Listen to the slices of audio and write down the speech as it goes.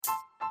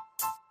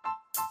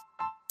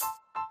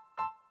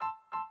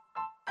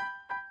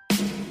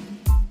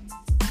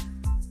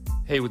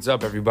Hey, what's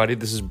up, everybody?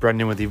 This is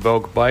Brendan with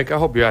Evoke Bike. I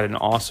hope you had an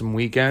awesome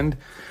weekend.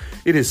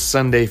 It is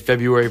Sunday,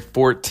 February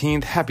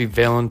 14th. Happy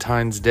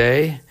Valentine's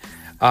Day.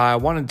 I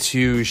wanted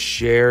to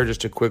share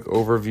just a quick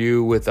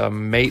overview with a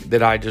mate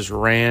that I just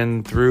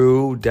ran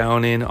through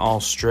down in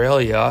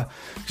Australia,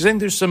 because I think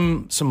there's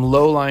some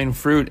low-lying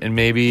fruit, and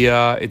maybe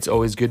it's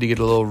always good to get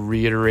a little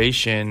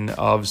reiteration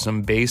of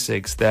some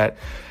basics that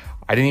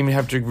I didn't even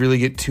have to really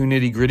get too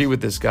nitty-gritty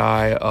with this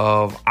guy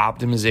of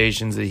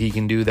optimizations that he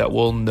can do that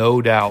will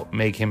no doubt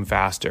make him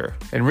faster.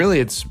 And really,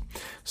 it's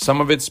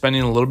some of it's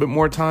spending a little bit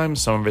more time,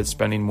 some of it's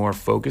spending more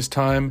focused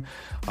time,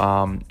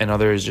 and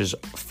others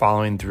just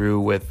following through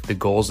with the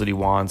goals that he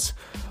wants.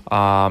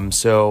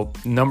 So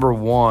number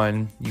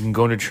one, you can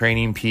go into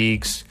Training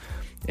Peaks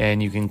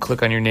and you can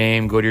click on your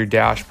name, go to your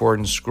dashboard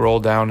and scroll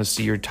down to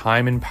see your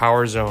time and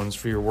power zones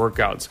for your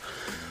workouts.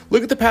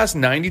 Look at the past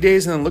 90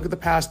 days and then look at the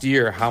past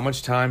year. How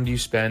much time do you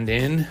spend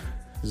in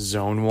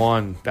zone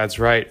one? That's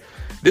right.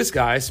 This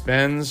guy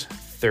spends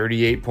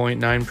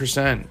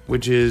 38.9%,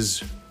 which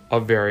is a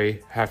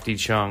very hefty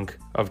chunk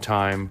of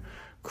time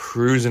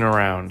cruising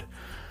around.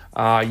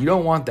 You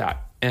don't want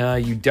that.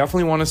 You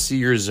definitely want to see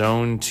your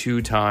zone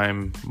two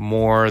time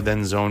more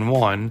than zone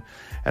one.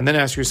 And then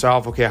ask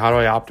yourself, okay, how do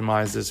I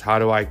optimize this? How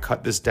do I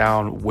cut this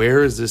down?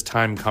 Where is this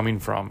time coming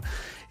from?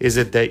 Is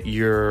it that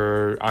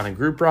you're on a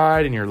group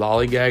ride and you're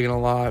lollygagging a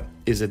lot?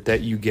 Is it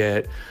that you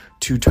get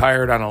too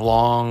tired on a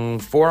long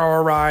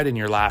 4-hour ride and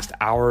your last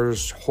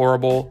hour's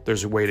horrible?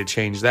 There's a way to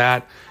change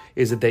that.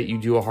 Is it that you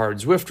do a hard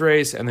Zwift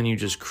race and then you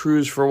just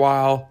cruise for a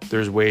while?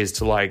 There's ways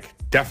to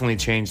definitely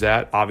change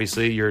that.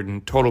 Obviously, you're in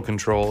total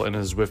control in a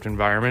Zwift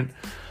environment.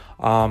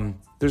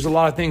 There's a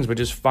lot of things, but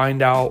just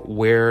find out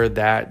where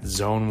that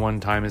zone one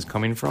time is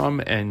coming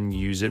from and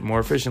use it more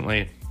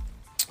efficiently.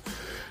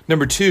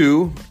 Number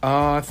two,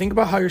 think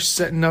about how you're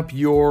setting up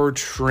your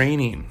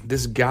training.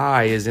 This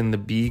guy is in the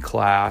B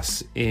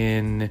class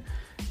in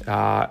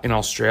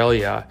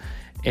Australia,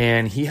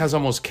 and he has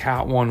almost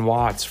Cat 1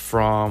 watts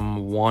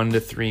from 1 to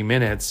 3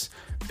 minutes.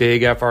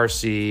 Big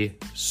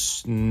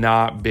FRC,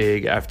 not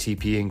big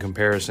FTP in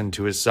comparison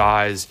to his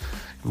size.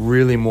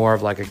 Really more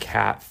of like a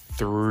Cat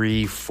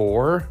 3,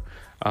 4,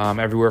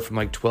 everywhere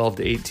from 12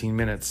 to 18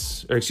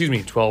 minutes,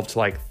 12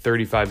 to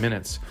 35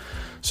 minutes.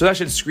 So that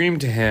should scream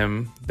to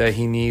him that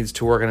he needs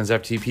to work on his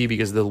FTP,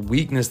 because the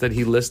weakness that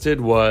he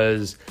listed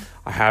was,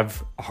 I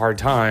have a hard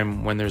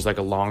time when there's a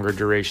longer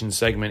duration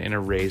segment in a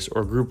race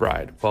or group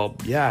ride. Well,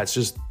 yeah, it's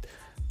just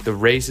the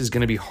race is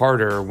going to be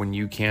harder when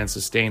you can't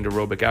sustain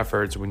aerobic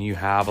efforts, when you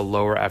have a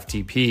lower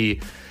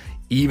FTP,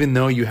 even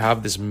though you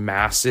have this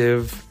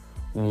massive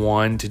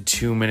 1 to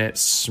 2 minute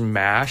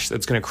smash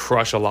that's going to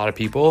crush a lot of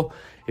people.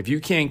 If you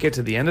can't get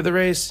to the end of the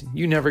race,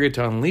 you never get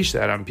to unleash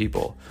that on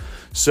people.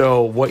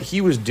 So what he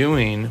was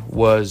doing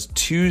was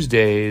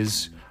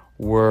Tuesdays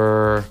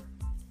were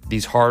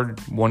these hard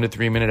 1 to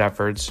 3 minute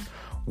efforts.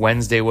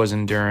 Wednesday was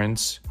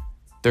endurance.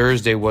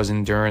 Thursday was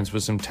endurance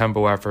with some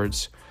tempo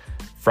efforts.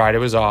 Friday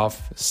was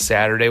off.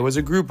 Saturday was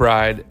a group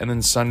ride. And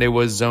then Sunday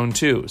was zone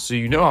 2. So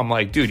I'm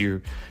like, dude,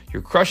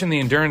 you're crushing the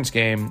endurance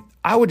game.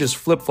 I would just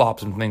flip-flop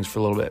some things for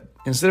a little bit.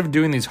 Instead of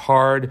doing these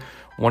hard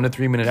 1 to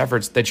 3 minute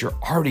efforts that you're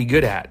already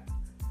good at.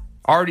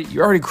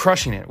 You're already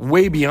crushing it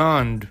way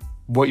beyond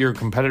what your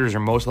competitors are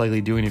most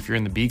likely doing if you're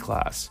in the B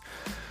class.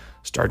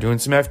 Start doing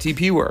some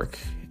FTP work,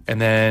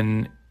 and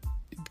then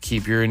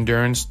keep your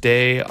endurance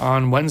day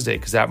on Wednesday,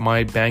 because that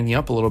might bang you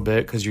up a little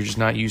bit because you're just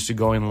not used to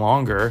going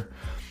longer.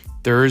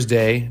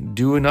 Thursday,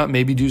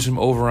 maybe do some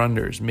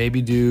over-unders.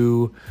 Maybe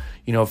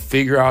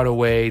figure out a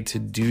way to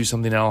do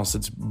something else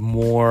that's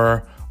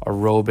more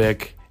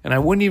aerobic. And I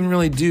wouldn't even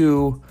really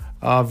do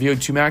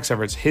VO2 max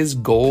efforts. His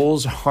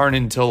goals aren't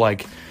until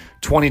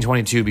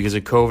 2022 because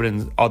of COVID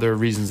and other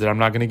reasons that I'm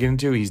not going to get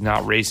into. He's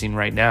not racing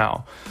right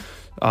now,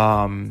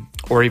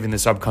 or even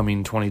this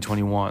upcoming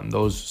 2021.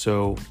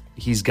 So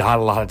he's got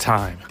a lot of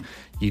time.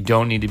 You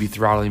don't need to be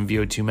throttling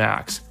VO2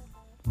 max.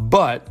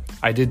 But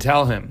I did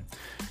tell him,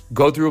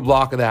 go through a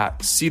block of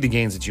that, see the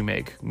gains that you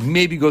make.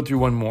 Maybe go through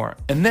one more,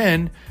 and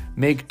then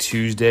make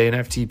Tuesday an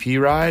FTP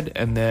ride,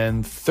 and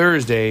then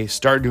Thursday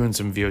start doing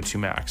some VO2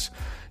 max.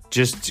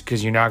 Just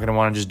because you're not going to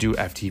want to just do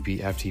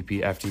FTP,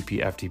 FTP,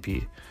 FTP,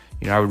 FTP.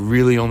 I would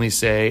really only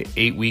say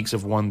 8 weeks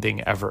of one thing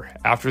ever.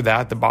 After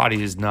that, the body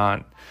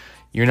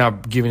you're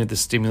not giving it the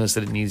stimulus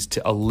that it needs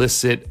to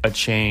elicit a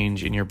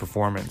change in your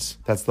performance.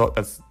 That's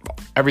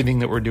everything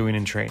that we're doing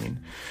in training.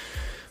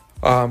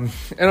 And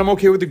I'm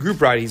okay with the group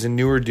ride. He's a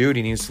newer dude.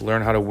 He needs to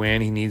learn how to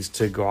win. He needs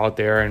to go out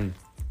there and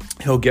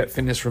he'll get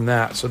fitness from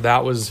that. So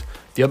that was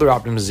the other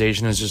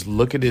optimization, is just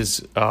look at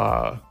his,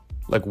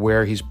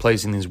 where he's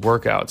placing these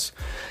workouts.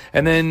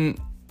 And then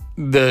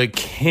the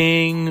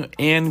king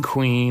and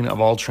queen of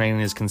all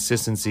training is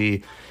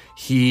consistency.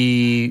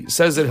 He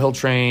says that he'll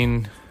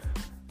train,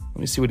 let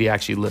me see what he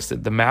actually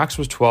listed. The max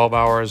was 12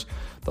 hours.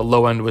 The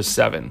low end was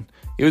 7.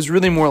 It was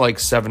really more like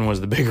 7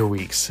 was the bigger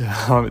weeks. He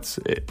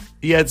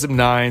had some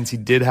 9s. He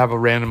did have a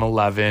random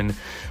 11,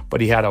 but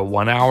he had a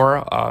 1 hour,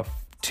 a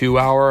 2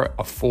 hour,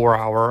 a 4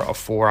 hour, a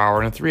 4 hour,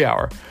 and a 3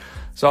 hour.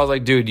 So I was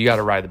like, dude, you got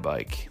to ride the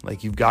bike.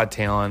 Like, you've got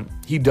talent.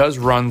 He does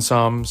run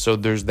some, so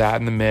there's that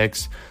in the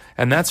mix,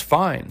 and that's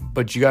fine.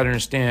 But you got to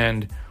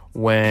understand,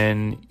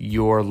 when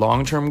your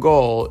long-term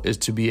goal is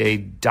to be a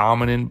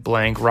dominant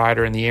blank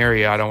rider in the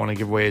area, I don't want to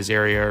give away his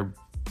area or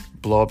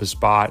blow up his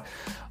spot.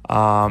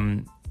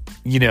 You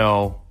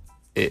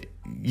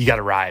got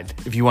to ride.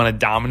 If you want to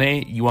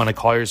dominate, you want to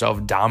call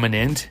yourself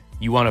dominant,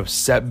 you want to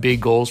set big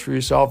goals for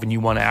yourself, and you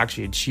want to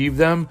actually achieve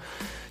them,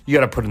 you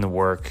got to put in the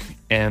work,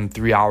 and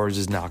 3 hours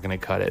is not going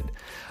to cut it.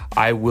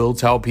 I will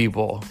tell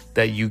people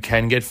that you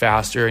can get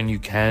faster and you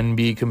can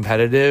be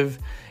competitive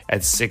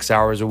at 6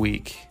 hours a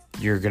week.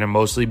 You're going to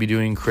mostly be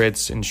doing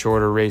crits and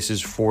shorter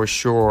races for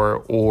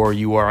sure, or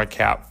you are a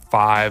Cap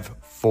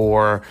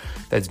 5-4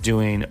 that's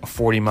doing a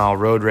 40-mile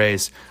road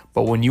race.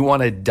 But when you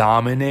want to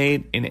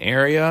dominate an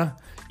area,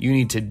 you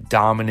need to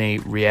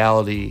dominate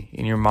reality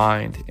in your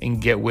mind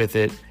and get with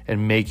it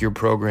and make your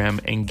program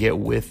and get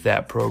with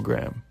that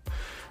program.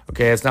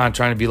 Okay, it's not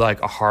trying to be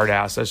like a hard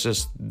ass. That's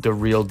just the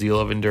real deal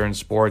of endurance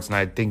sports. And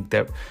I think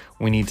that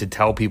we need to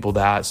tell people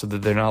that so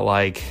that they're not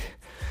like,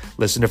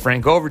 listen to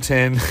Frank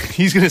Overton.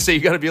 He's going to say you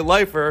got to be a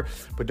lifer,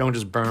 but don't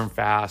just burn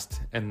fast.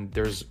 And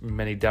there's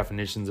many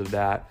definitions of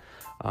that.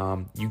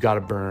 You got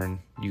to burn.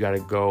 You got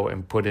to go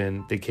and put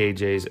in the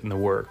KJs and the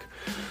work.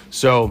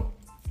 So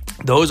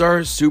those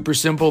are super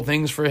simple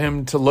things for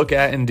him to look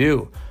at and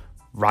do.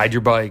 Ride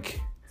your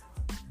bike,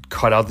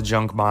 cut out the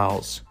junk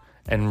miles,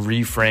 and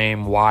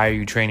reframe why are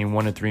you training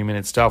 1 to 3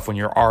 minute stuff when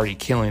you're already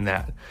killing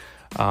that.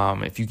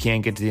 If you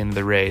can't get to the end of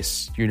the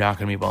race, you're not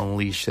going to be able to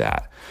unleash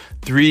that.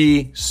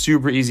 3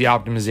 super easy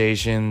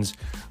optimizations.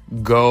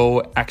 Go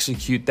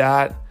execute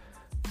that.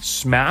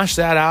 Smash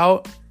that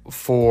out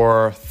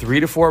for 3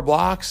 to 4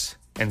 blocks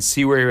and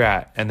see where you're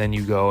at. And then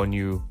you go and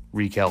you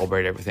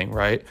recalibrate everything,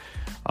 right?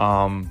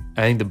 I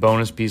think the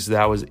bonus piece of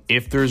that was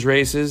if there's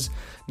races,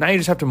 now you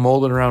just have to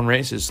mold it around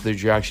races so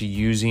that you're actually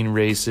using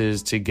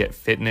races to get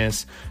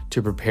fitness,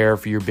 to prepare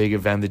for your big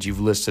event that you've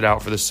listed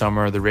out for the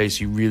summer, the race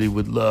you really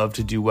would love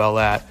to do well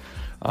at.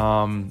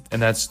 And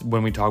that's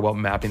when we talk about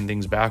mapping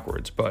things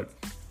backwards. But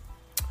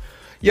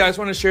yeah, I just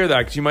want to share that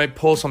because you might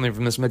pull something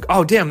from this and be like,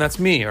 oh, damn, that's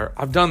me, or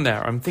I've done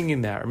that, or I'm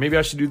thinking that, or maybe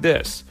I should do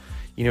this.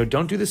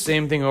 Don't do the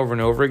same thing over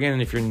and over again.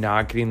 And if you're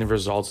not getting the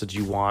results that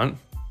you want,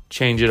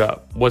 change it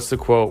up. What's the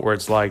quote where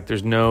it's like,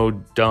 there's no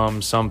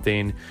dumb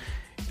something,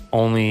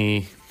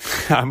 only,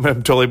 I'm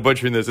totally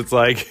butchering this. It's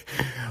like,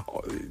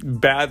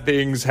 bad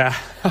things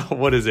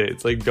what is it?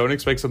 It's like, don't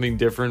expect something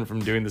different from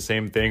doing the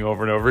same thing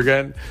over and over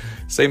again.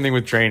 Same thing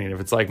with training.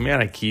 If it's like,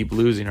 man, I keep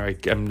losing, or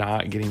I'm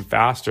not getting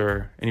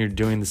faster, and you're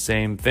doing the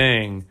same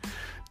thing,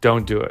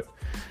 don't do it.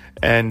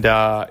 And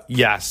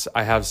yes,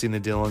 I have seen the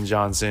Dylan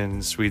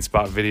Johnson Sweet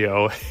Spot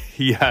video.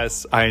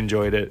 Yes, I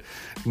enjoyed it.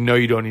 No,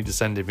 you don't need to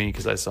send it to me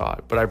because I saw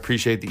it. But I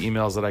appreciate the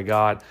emails that I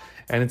got.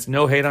 And it's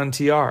no hate on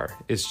TR.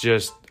 It's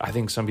just, I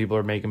think some people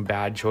are making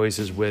bad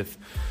choices with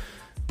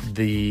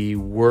the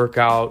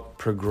workout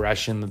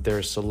progression that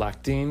they're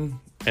selecting.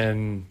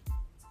 And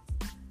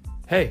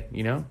hey,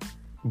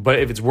 but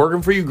if it's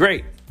working for you,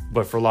 great.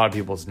 But for a lot of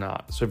people, it's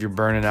not. So if you're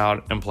burning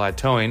out and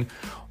plateauing,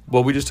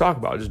 what we just talked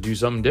about, just do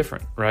something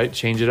different, right?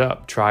 Change it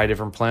up. Try a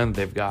different plan that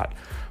they've got.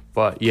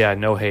 But yeah,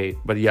 no hate.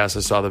 But yes, I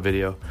saw the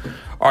video.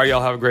 All right,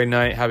 y'all have a great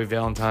night. Happy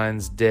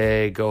Valentine's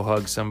Day. Go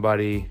hug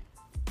somebody.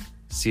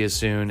 See you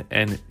soon.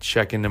 And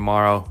check in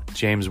tomorrow.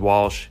 James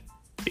Walsh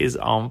is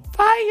on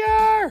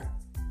fire.